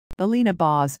Alina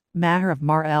Boz, Mahur of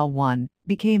Maraşlı,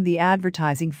 became the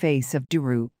advertising face of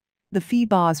Duru. The fee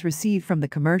Boz received from the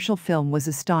commercial film was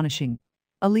astonishing.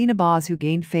 Alina Boz, who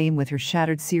gained fame with her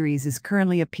Shattered series, is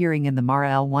currently appearing in the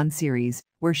Maraşlı series,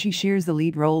 where she shares the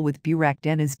lead role with Burak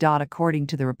Deniz. According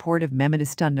to the report of Mehmet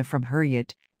Üstündağ from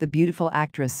Hürriyet, the beautiful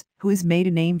actress, who has made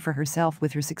a name for herself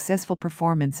with her successful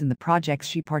performance in the projects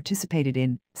she participated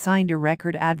in, signed a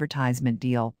record advertisement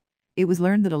deal. It was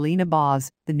learned that Alina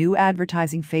Boz, the new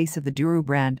advertising face of the Duru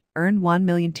brand, earned 1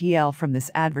 million TL from this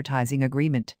advertising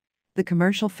agreement. The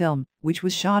commercial film, which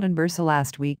was shot in Bursa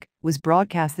last week, was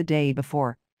broadcast the day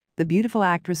before. The beautiful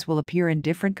actress will appear in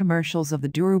different commercials of the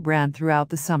Duru brand throughout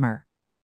the summer.